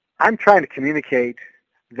trying to communicate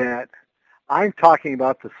that I'm talking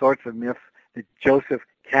about the sorts of myths that Joseph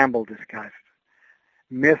Campbell discussed.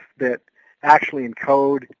 Myths that actually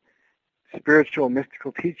encode spiritual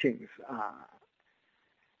mystical teachings.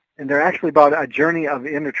 And they're actually about a journey of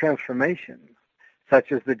inner transformation,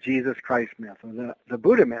 such as the Jesus Christ myth or the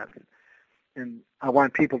Buddha myth. And I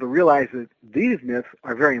want people to realize that these myths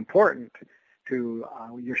are very important to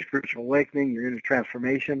your spiritual awakening, your inner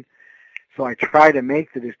transformation. So I try to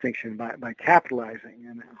make the distinction by capitalizing,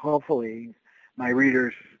 and hopefully my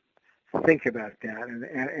readers think about that,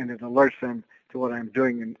 and it alerts them to what I'm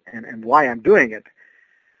doing and why I'm doing it.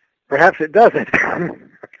 Perhaps it doesn't.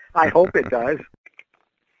 I hope it does.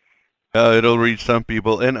 It'll reach some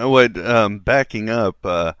people. And backing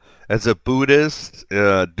up, as a Buddhist,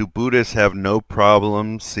 do Buddhists have no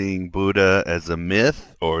problem seeing Buddha as a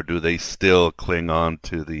myth, or do they still cling on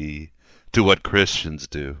to what Christians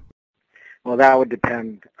do? Well, that would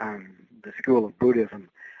depend on the school of Buddhism.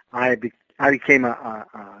 I became a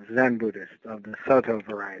Zen Buddhist of the Soto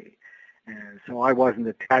variety, and so I wasn't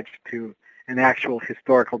attached to an actual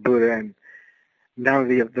historical Buddha, and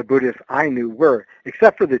none of the Buddhists I knew were,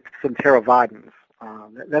 except for some Theravadins.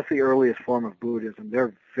 That's the earliest form of Buddhism.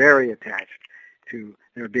 They're very attached to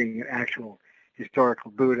there being an actual historical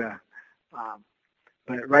Buddha.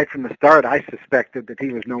 But right from the start, I suspected that he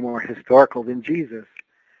was no more historical than Jesus.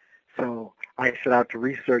 So I set out to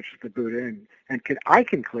research the Buddha, and I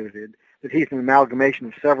concluded that he's an amalgamation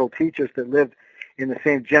of several teachers that lived in the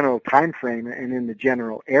same general time frame and in the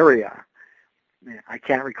general area. I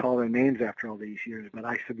can't recall their names after all these years, but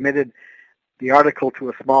I submitted the article to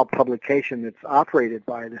a small publication that's operated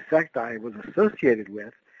by the sect I was associated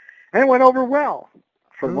with, and it went over well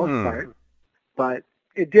for the most part. But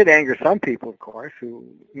it did anger some people, of course, who,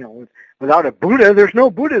 without a Buddha, there's no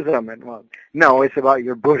Buddhism. And, well, no, it's about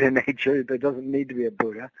your Buddha nature. There doesn't need to be a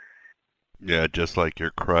Buddha. Yeah, just like your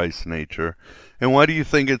Christ nature. And why do you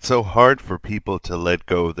think it's so hard for people to let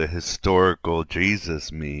go of the historical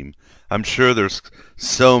Jesus meme? I'm sure there's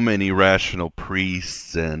so many rational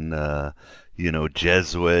priests and,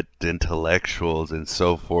 Jesuit intellectuals and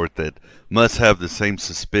so forth that must have the same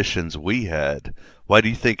suspicions we had. Why do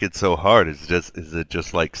you think it's so hard? Is it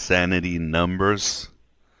just like sanity numbers?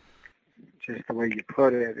 Just the way you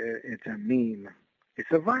put it, it's a meme.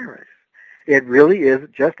 It's a virus. It really is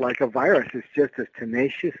just like a virus. It's just as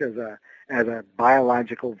tenacious as a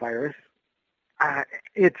biological virus.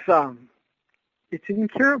 It's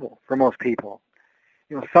incurable for most people.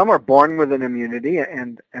 Some are born with an immunity,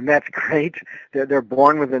 and that's great. They're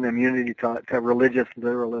born with an immunity to religious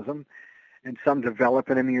literalism, and some develop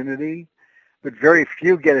an immunity, but very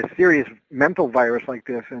few get a serious mental virus like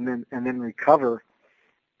this and then recover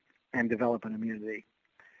and develop an immunity.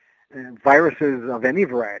 And viruses of any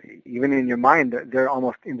variety, even in your mind, they're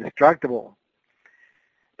almost indestructible.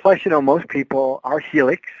 Plus, most people are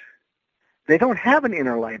helix. They don't have an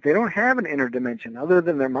inner life. They don't have an inner dimension. Other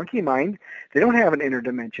than their monkey mind, they don't have an inner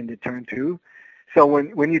dimension to turn to. So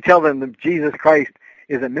when you tell them that Jesus Christ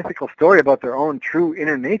is a mythical story about their own true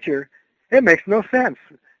inner nature, it makes no sense.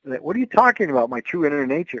 What are you talking about, my true inner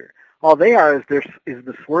nature? All they are is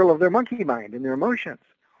the swirl of their monkey mind and their emotions.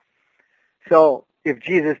 So if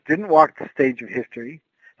Jesus didn't walk the stage of history,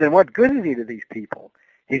 then what good is he to these people?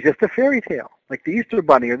 He's just a fairy tale, like the Easter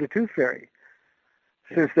Bunny or the Tooth Fairy.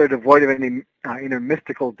 Since they're devoid of any inner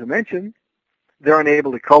mystical dimension, they're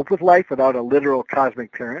unable to cope with life without a literal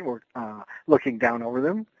cosmic parent looking down over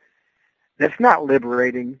them. That's not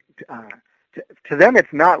liberating. To them,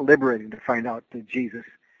 it's not liberating to find out that Jesus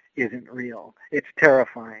isn't real. It's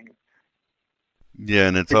terrifying. Yeah,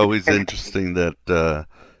 and it's always interesting that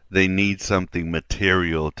they need something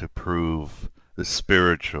material to prove the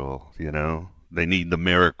spiritual, They need the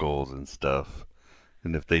miracles and stuff.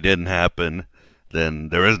 And if they didn't happen, then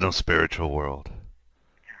there is no spiritual world.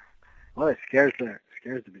 Well, it scares the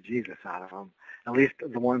bejesus out of them. At least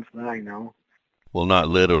the ones that I know. Well, not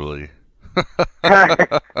literally.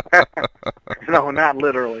 No, not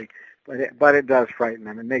literally. But it does frighten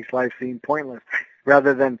them. It makes life seem pointless.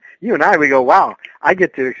 Rather than you and I, we go, wow, I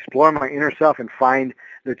get to explore my inner self and find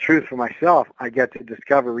the truth for myself. I get to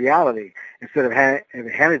discover reality instead of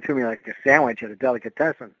handed to me like a sandwich at a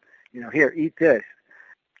delicatessen. Here, eat this.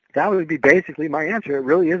 That would be basically my answer. It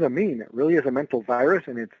really is a meme. It really is a mental virus,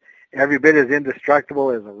 and it's every bit as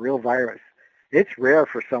indestructible as a real virus. It's rare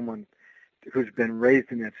for someone who's been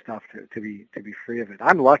raised in that stuff to be free of it.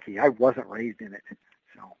 I'm lucky. I wasn't raised in it.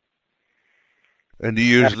 So. And do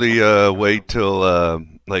you usually wait till,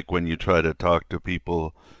 like when you try to talk to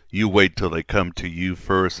people, you wait till they come to you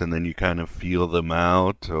first, and then you kind of feel them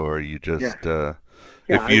out, or you just,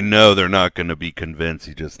 if you know they're not going to be convinced,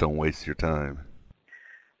 you just don't waste your time?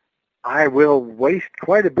 I will waste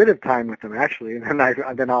quite a bit of time with them, actually, and and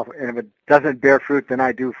if it doesn't bear fruit, then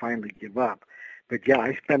I do finally give up. But yeah,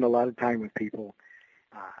 I spend a lot of time with people,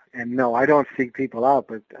 and no, I don't seek people out,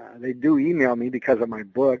 but they do email me because of my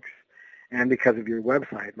books and because of your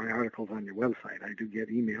website, my articles on your website. I do get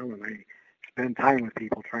email, and I spend time with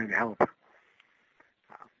people trying to help.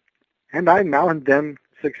 And I'm now and then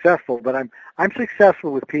successful, but I'm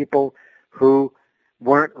successful with people who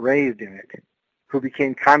weren't raised in it, who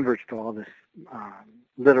became converts to all this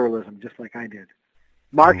literalism, just like I did.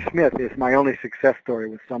 Mark Smith is my only success story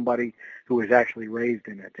with somebody who was actually raised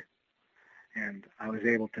in it, and I was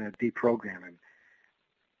able to deprogram him.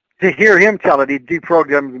 To hear him tell it, he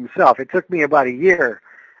deprogrammed himself. It took me about a year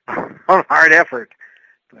of hard effort.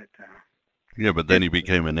 But yeah, but then he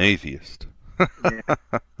became an atheist. Yeah.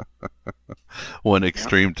 One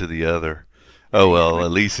extreme to the other. Oh well,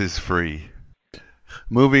 at least he's free.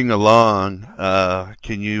 Moving along,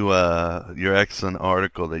 can you your excellent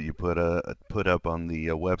article that you put up on the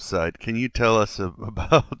website? Can you tell us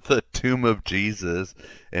about the tomb of Jesus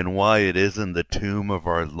and why it isn't the tomb of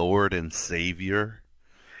our Lord and Savior?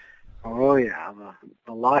 Oh yeah,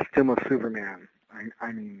 the lost tomb of Superman.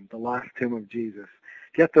 I mean, the lost tomb of Jesus.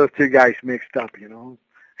 Get those two guys mixed up, you know.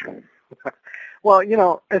 Well, you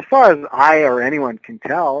know, as far as I or anyone can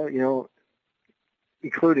tell, you know,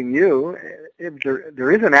 including you,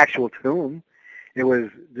 there is an actual tomb. It was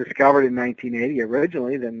discovered in 1980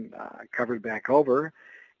 originally, then covered back over,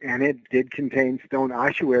 and it did contain stone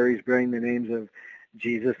ossuaries bearing the names of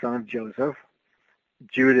Jesus, son of Joseph,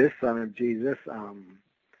 Judas, son of Jesus,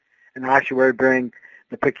 an ossuary bearing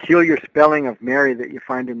the peculiar spelling of Mary that you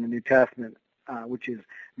find in the New Testament, which is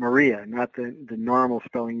Maria, not the normal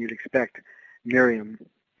spelling you'd expect, Miriam.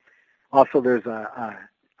 Also, there's a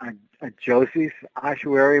Joseph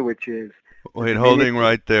ossuary, which is... Wait, holding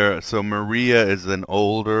right there. So Maria is an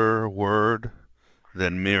older word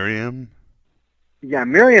than Miriam? Yeah,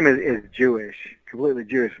 Miriam is Jewish, completely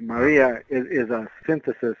Jewish. Maria is a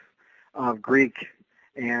synthesis of Greek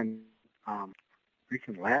and Greek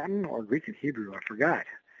and Latin or Greek and Hebrew. I forgot.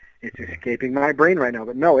 It's escaping my brain right now,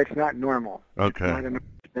 but no, it's not normal. Okay. It's not a normal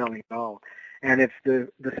spelling at all. And it's the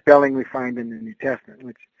spelling we find in the New Testament,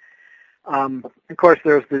 which, of course,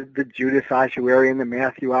 there's the Judas ossuary and the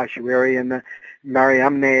Matthew ossuary and the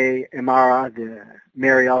Mariamne Emara, the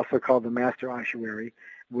Mary also called the Master ossuary,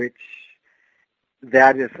 which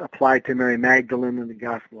that is applied to Mary Magdalene in the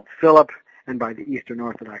Gospel of Philip and by the Eastern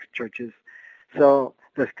Orthodox churches. So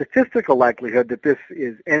the statistical likelihood that this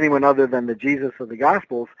is anyone other than the Jesus of the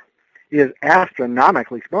Gospels is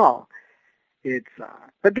astronomically small.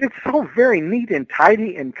 But it's so very neat and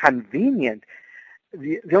tidy and convenient.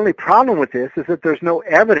 The only problem with this is that there's no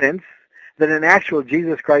evidence that an actual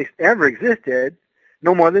Jesus Christ ever existed,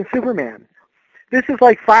 no more than Superman. This is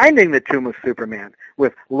like finding the tomb of Superman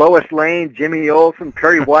with Lois Lane, Jimmy Olsen,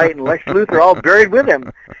 Perry White, and Lex Luthor all buried with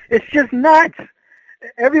him. It's just nuts.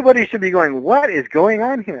 Everybody should be going, what is going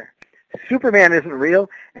on here? Superman isn't real,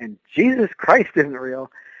 and Jesus Christ isn't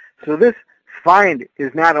real. So this find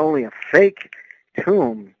is not only a fake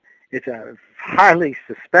tomb, it's a highly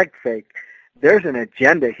suspect fake. There's an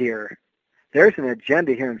agenda here. There's an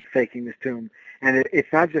agenda here in faking this tomb, and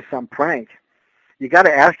it's not just some prank. You got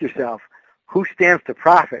to ask yourself, who stands to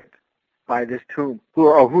profit by this tomb?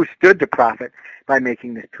 Who stood to profit by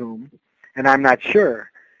making this tomb? And I'm not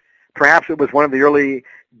sure. Perhaps it was one of the early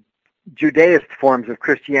Judaist forms of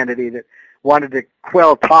Christianity that wanted to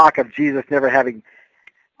quell talk of Jesus never having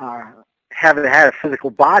had a physical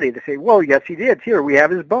body, to say, well, yes, he did. Here, we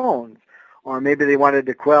have his bones. Or maybe they wanted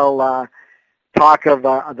to quell talk of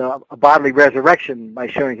a bodily resurrection by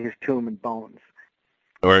showing his tomb and bones.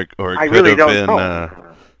 Or it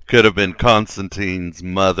could have been Constantine's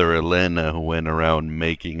mother, Elena, who went around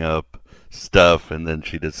making up stuff, and then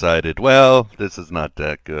she decided, well, this is not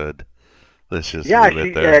that good. Let's just leave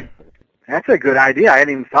it there. That's a good idea. I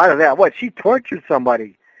hadn't even thought of that. What, she tortured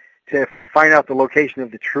somebody to find out the location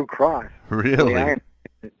of the true cross. Really?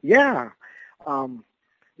 Yeah.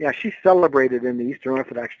 Yeah, she's celebrated in the Eastern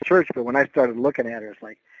Orthodox Church, but when I started looking at her, it's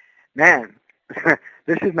like, man,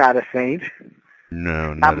 this is not a saint.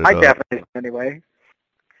 No, not at my all. definition, anyway.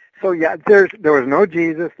 So, yeah, there was no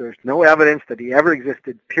Jesus. There's no evidence that he ever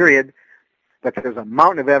existed, period. But there's a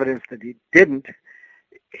mountain of evidence that he didn't.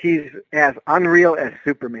 He's as unreal as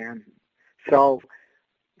Superman. So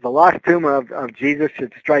the lost tomb of Jesus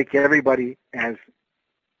should strike everybody as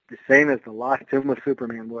the same as the lost tomb of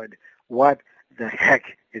Superman would. What the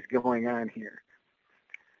heck is going on here?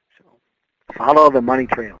 So follow the money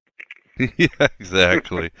trail. Yeah,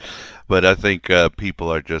 exactly. But I think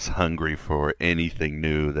people are just hungry for anything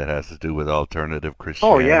new that has to do with alternative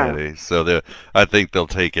Christianity. Oh, yeah. So I think they'll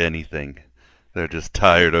take anything. They're just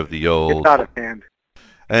tired of the old. It's out of hand.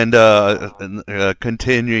 And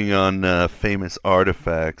continuing on famous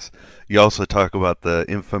artifacts, you also talk about the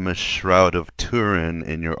infamous Shroud of Turin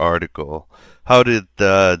in your article. How did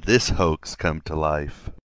this hoax come to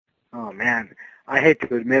life? Oh, man. I hate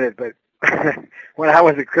to admit it, but when I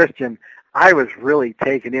was a Christian, I was really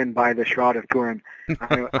taken in by the Shroud of Turin.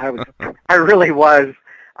 I really was.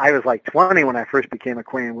 I was like 20 when I first became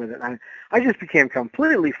acquainted with it. I just became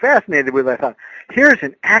completely fascinated with it. I thought, here's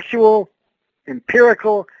an actual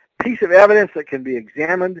empirical piece of evidence that can be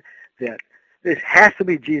examined, that this has to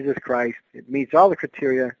be Jesus Christ. It meets all the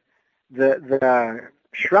criteria. The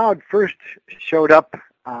shroud first showed up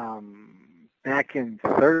back in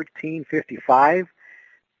 1355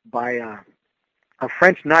 by a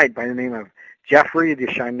French knight by the name of Geoffrey de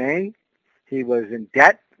Charnay. He was in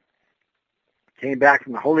debt, came back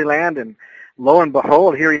from the Holy Land, and lo and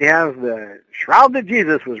behold, here he has the shroud that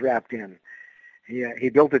Jesus was wrapped in. He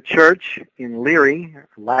built a church in Liry,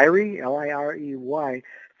 L-I-R-E-Y,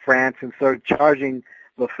 France, and started charging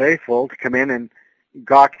the faithful to come in and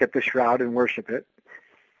gawk at the shroud and worship it.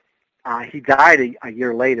 He died a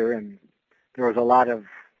year later, and there was a lot of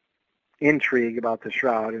intrigue about the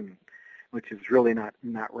shroud, and which is really not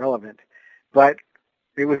relevant. But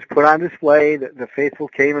it was put on display. The faithful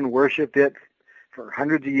came and worshipped it for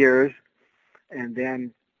hundreds of years. And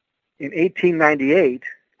then in 1898,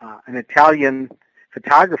 an Italian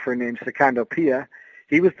photographer named Secondo Pia,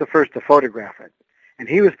 he was the first to photograph it. And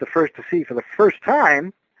he was the first to see for the first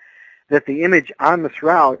time that the image on the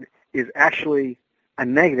shroud is actually a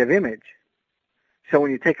negative image. So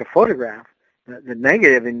when you take a photograph, the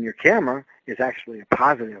negative in your camera is actually a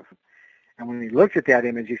positive. And when he looked at that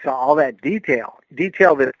image, he saw all that detail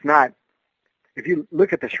that's not, if you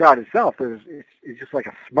look at the shroud itself, it's just like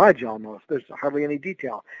a smudge almost. There's hardly any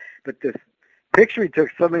detail. But this picture he took,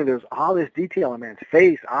 suddenly there's all this detail in man's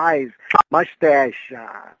face, eyes, mustache,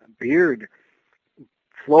 beard,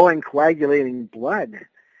 flowing, coagulating blood.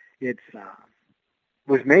 It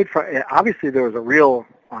was made from, obviously there was a real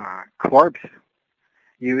corpse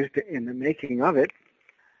used in the making of it.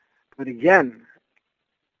 But again,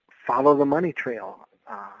 follow the money trail.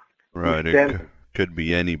 Right, it could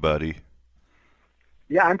be anybody.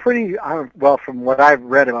 Yeah, well, from what I've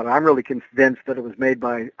read about it, I'm really convinced that it was made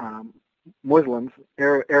by Muslims,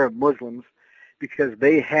 Arab Muslims, because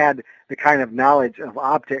they had the kind of knowledge of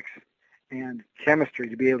optics and chemistry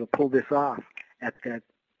to be able to pull this off at that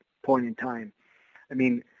point in time. I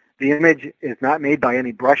mean, the image is not made by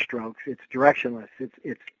any brush strokes. It's directionless.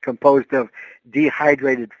 It's composed of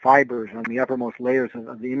dehydrated fibers on the uppermost layers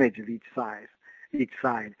of the image of each side.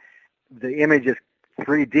 The image is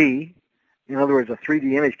 3D. In other words, a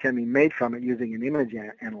 3D image can be made from it using an image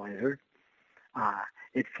analyzer.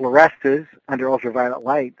 It fluoresces under ultraviolet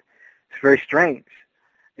light. It's very strange.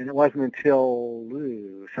 And it wasn't until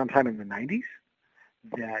sometime in the 90s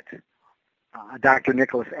that Dr.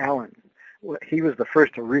 Nicholas Allen, he was the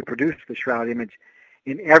first to reproduce the shroud image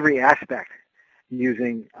in every aspect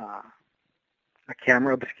using a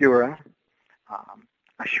camera obscura,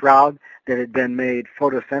 a shroud that had been made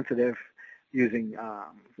photosensitive using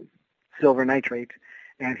silver nitrate,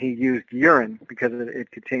 and he used urine because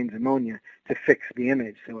it contains ammonia to fix the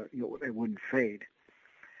image so it wouldn't fade.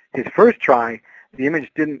 His first try, the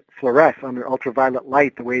image didn't fluoresce under ultraviolet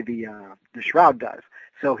light the way the shroud does.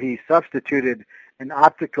 So he substituted an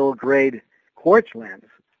optical grade quartz lens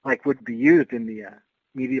like would be used in the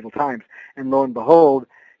medieval times. And lo and behold,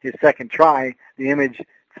 his second try, the image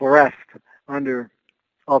fluoresced under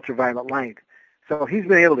ultraviolet light. So he's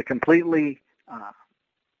been able to completely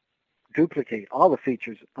duplicate all the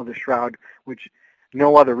features of the shroud, which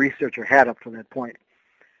no other researcher had up to that point.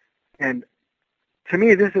 And to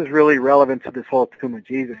me, this is really relevant to this whole Tomb of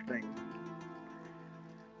Jesus thing.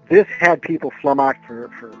 This had people flummoxed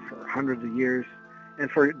for hundreds of years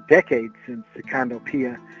and for decades since Secondo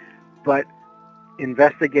Pia, but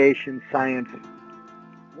investigation, science,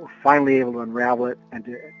 were finally able to unravel it, and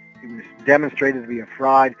it was demonstrated to be a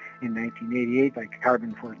fraud in 1988 by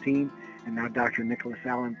Carbon-14, and now Dr. Nicholas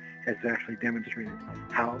Allen has actually demonstrated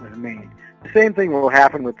how it was made. The same thing will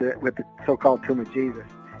happen with the so-called Tomb of Jesus.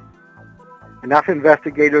 Enough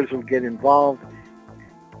investigators will get involved.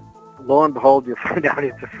 Lo and behold, you'll find out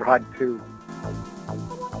it's a fraud too.